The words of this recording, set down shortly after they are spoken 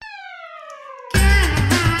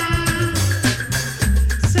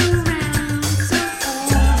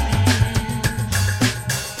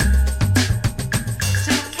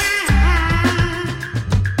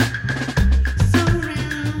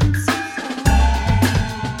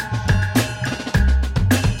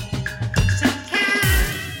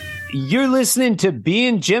You're listening to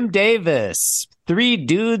Being Jim Davis. Three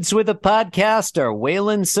dudes with a podcast are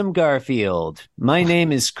whaling some Garfield. My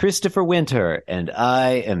name is Christopher Winter, and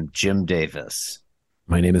I am Jim Davis.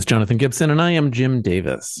 My name is Jonathan Gibson, and I am Jim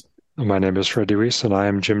Davis. My name is Freddie Weiss, and I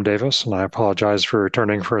am Jim Davis, and I apologize for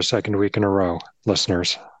returning for a second week in a row,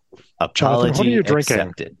 listeners. Apology Jonathan, what are you drinking?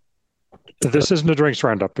 accepted. This isn't a drinks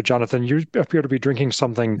roundup, but Jonathan, you appear to be drinking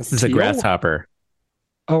something. This is a grasshopper.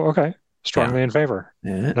 Oh, okay. Strongly in favor.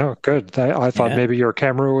 Yeah. No, good. I thought maybe your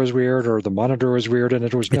camera was weird or the monitor was weird, and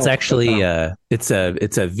it was milk. It's actually it's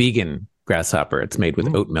a vegan grasshopper. It's made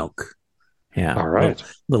with oat milk. Yeah. All right.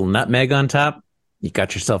 Little nutmeg on top. You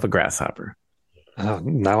got yourself a grasshopper.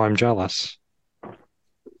 Now I'm jealous.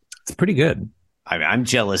 It's pretty good. I'm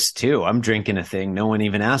jealous too. I'm drinking a thing. No one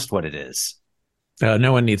even asked what it is.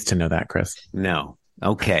 No one needs to know that, Chris. No.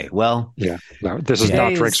 Okay. Well. Yeah. No, this is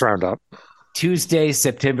not drinks roundup. Tuesday,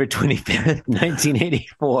 September 25th,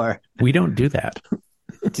 1984. We don't do that.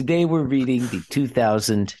 Today we're reading the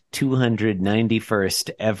 2291st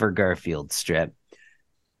ever Garfield strip.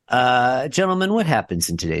 Gentlemen, what happens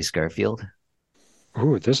in today's Garfield?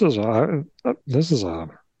 Ooh, this is an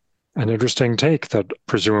interesting take that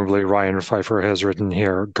presumably Ryan Pfeiffer has written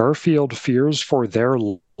here. Garfield fears for their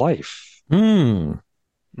life. Is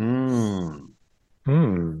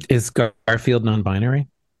Garfield non-binary?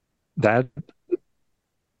 It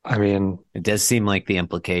does seem like the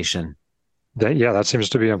implication. That seems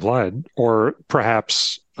to be implied. Or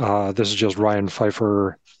perhaps this is just Ryan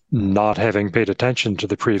Pfeiffer not having paid attention to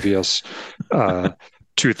the previous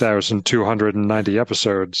 2,290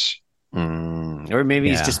 episodes. Or maybe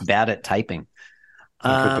he's just bad at typing.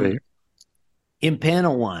 In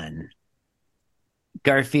panel one,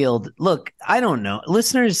 Garfield, look, I don't know.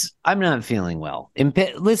 Listeners, I'm not feeling well.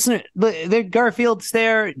 Garfield's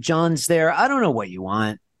there. John's there. I don't know what you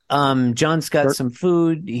want. John's got some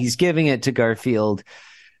food. He's giving it to Garfield.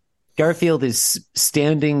 Garfield is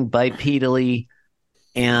standing bipedally,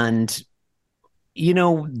 and you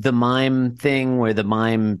know the mime thing where the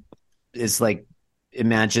mime is like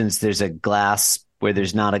imagines there's a glass where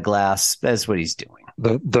there's not a glass. That's what he's doing.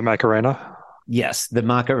 The Macarena? Yes, the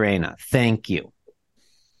Macarena. Thank you.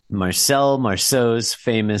 Marcel Marceau's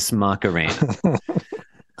famous Macarena.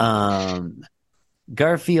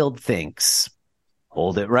 Garfield thinks,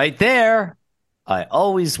 hold it right there. I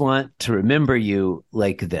always want to remember you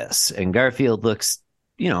like this. And Garfield looks,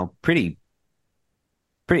 pretty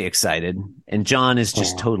excited. And John is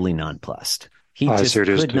just totally nonplussed. He just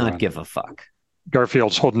could not give a fuck.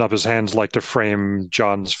 Garfield's holding up his hands like to frame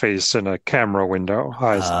John's face in a camera window.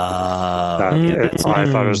 I thought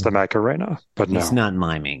it was the Macarena, but no. He's not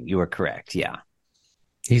miming. You are correct. Yeah.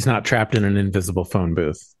 He's not trapped in an invisible phone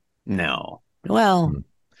booth. No. Well,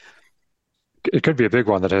 it could be a big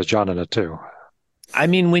one that has John in it too. I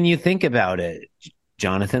mean, when you think about it,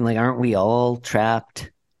 Jonathan, aren't we all trapped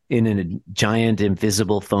in a giant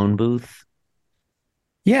invisible phone booth?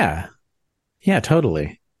 Yeah. Yeah,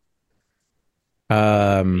 totally.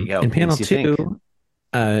 In panel two,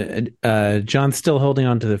 John's still holding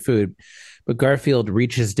on to the food, but Garfield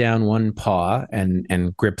reaches down one paw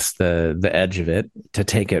and grips the edge of it to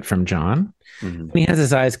take it from John. Mm-hmm. He has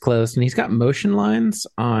his eyes closed, and he's got motion lines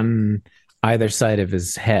on either side of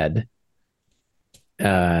his head.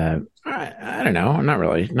 I don't know. I'm not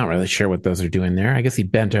really sure what those are doing there. I guess he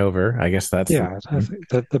bent over. I guess that's I think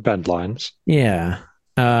the bend lines. Yeah.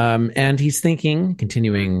 And he's thinking,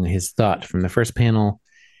 continuing his thought from the first panel,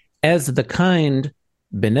 as the kind,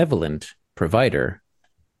 benevolent provider.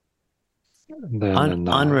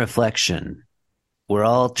 On reflection, we're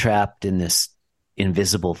all trapped in this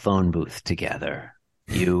invisible phone booth together.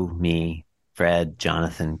 You, me, Fred,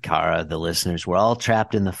 Jonathan, Kara, the listeners, we're all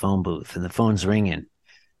trapped in the phone booth, and the phone's ringing.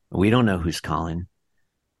 We don't know who's calling.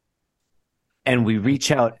 And we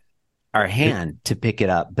reach out our hand to pick it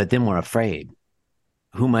up, but then we're afraid.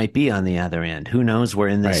 Who might be on the other end? Who knows? We're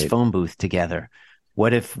in this phone booth together.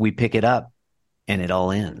 What if we pick it up and it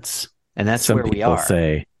all ends? And that's where we are.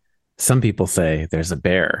 Some people say there's a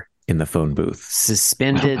bear in the phone booth.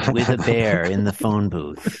 Suspended with a bear in the phone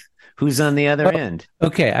booth. Who's on the other end?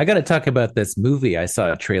 Okay, I got to talk about this movie I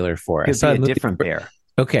saw a trailer for. Could be a different bear.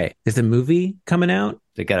 Okay, there's a movie coming out.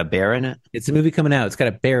 It got a bear in it? It's a movie coming out. It's got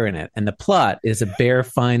a bear in it. And the plot is a bear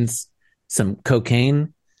finds some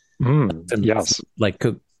cocaine. Yes. Like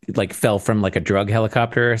fell from like a drug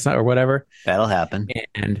helicopter or whatever. That'll happen.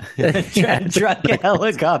 And drug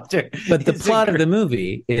helicopter. But the plot of the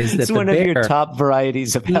movie is that it's one of your top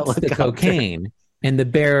varieties of helicopter. The cocaine, and the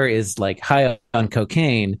bear is like high on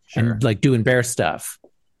cocaine and like doing bear stuff.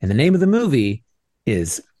 And the name of the movie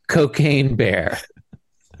is Cocaine Bear.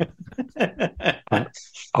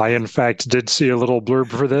 I, in fact, did see a little blurb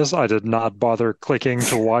for this. I did not bother clicking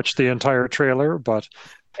to watch the entire trailer, but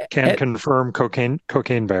can confirm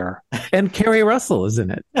Cocaine Bear. And Kerry Russell is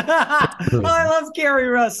in it. I love Kerry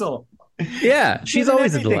Russell. Yeah, she's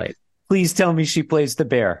always a delight. Please tell me she plays the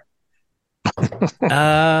bear.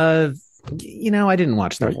 I didn't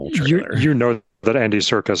watch the whole trailer. You know that Andy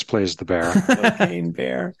Serkis plays the bear. Cocaine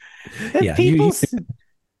Bear. Yeah,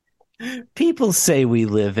 people say we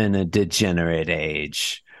live in a degenerate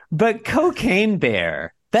age, but Cocaine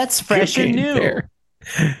Bear, that's fresh and new. Bear.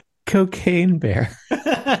 Cocaine Bear.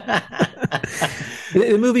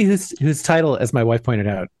 The movie whose title, as my wife pointed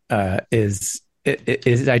out, is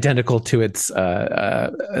identical to its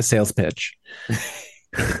sales pitch.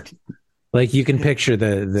 Like you can picture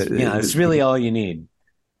it's really all you need.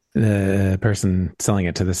 The person selling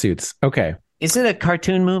it to the suits. Okay. Is it a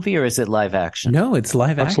cartoon movie or is it live action? No, it's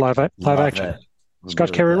live action. It's live action. It's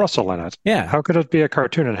got Kerry Russell in it. Yeah. How could it be a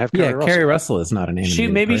cartoon and have Kerry Russell? Kerry Russell is not an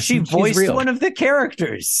animated Maybe person. she voiced one of the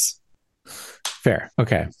characters. Fair.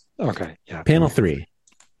 Okay. Yeah. Panel 3.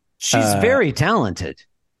 She's very talented.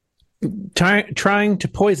 Trying to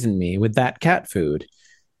poison me with that cat food,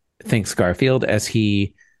 thinks Garfield as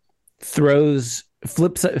he flips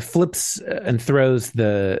and throws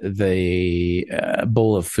the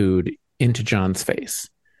bowl of food into John's face.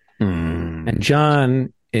 And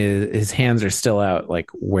John his hands are still out, like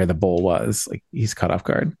where the bowl was, like he's caught off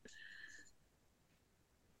guard.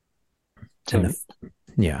 Some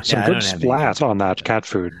good splat on that cat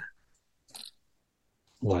food.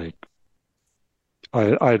 Like,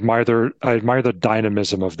 I admire the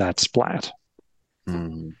dynamism of that splat.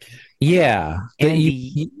 Yeah,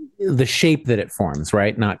 the shape that it forms,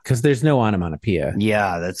 right? Not because there's no onomatopoeia.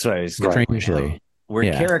 Yeah, that's what I was strangely.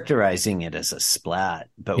 We're characterizing it as a splat,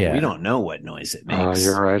 but we don't know what noise it makes.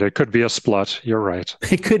 You're right. It could be a splut. You're right.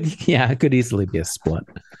 It could easily be a splut.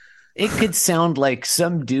 It could sound like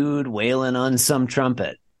some dude wailing on some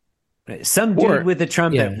trumpet. Some dude with a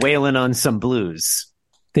trumpet wailing on some blues.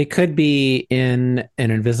 They could be in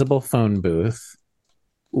an invisible phone booth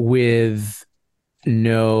with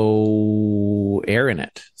no air in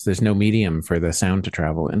it. So there's no medium for the sound to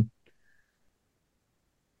travel in.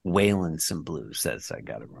 Wailing some blues. I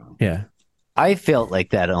got it wrong. Yeah. I felt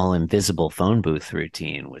like that all invisible phone booth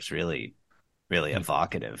routine was really, really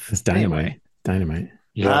evocative. It's dynamite. Dynamite.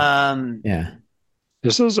 Yeah.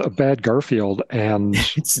 This is a bad Garfield, and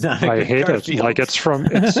it's not. I hate Garfield. It. Like it's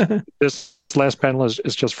this last panel is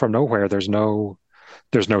just from nowhere. There's no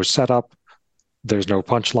setup. There's no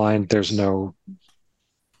punchline. There's no.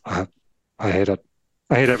 I hate it.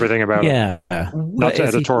 I hate everything about it. Not to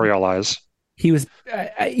editorialize. He was,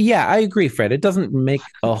 I agree, Fred. It doesn't make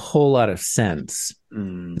a whole lot of sense.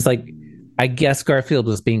 It's like, I guess Garfield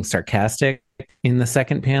was being sarcastic in the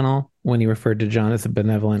second panel when he referred to John as a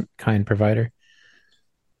benevolent, kind provider.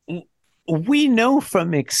 We know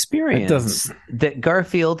from experience that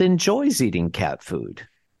Garfield enjoys eating cat food.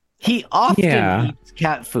 He often eats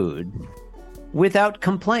cat food without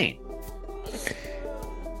complaint.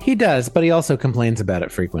 He does, but he also complains about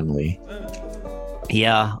it frequently.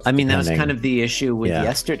 Yeah, I mean, that was kind of the issue with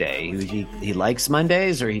yesterday. He likes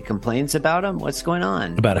Mondays or he complains about them. What's going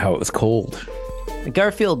on? About how it was cold.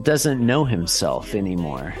 Garfield doesn't know himself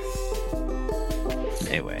anymore.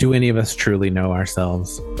 Anyway. Do any of us truly know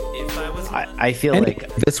ourselves? I feel like...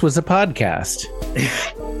 This was a podcast.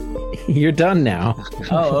 You're done now.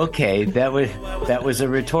 Oh, okay. That was a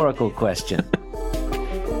rhetorical question.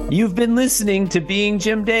 You've been listening to Being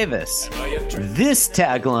Jim Davis. This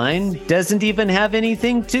tagline doesn't even have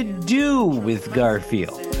anything to do with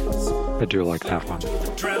Garfield. I do like that one.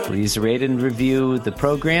 Please rate and review the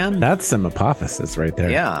program. That's some apophysis right there.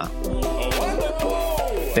 Yeah.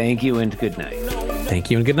 Thank you and good night.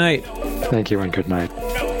 Thank you and good night. Thank you and good night.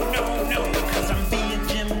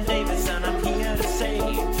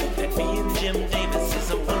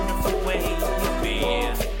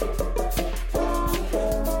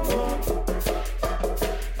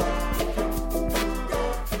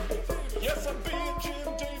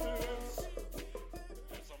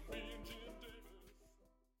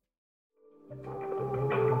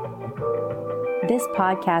 This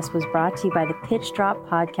podcast was brought to you by the Pitch Drop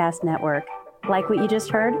Podcast Network. Like what you just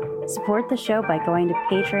heard? Support the show by going to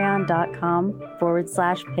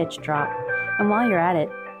patreon.com/pitchdrop. And while you're at it,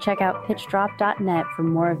 check out pitchdrop.net for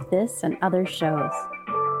more of this and other shows.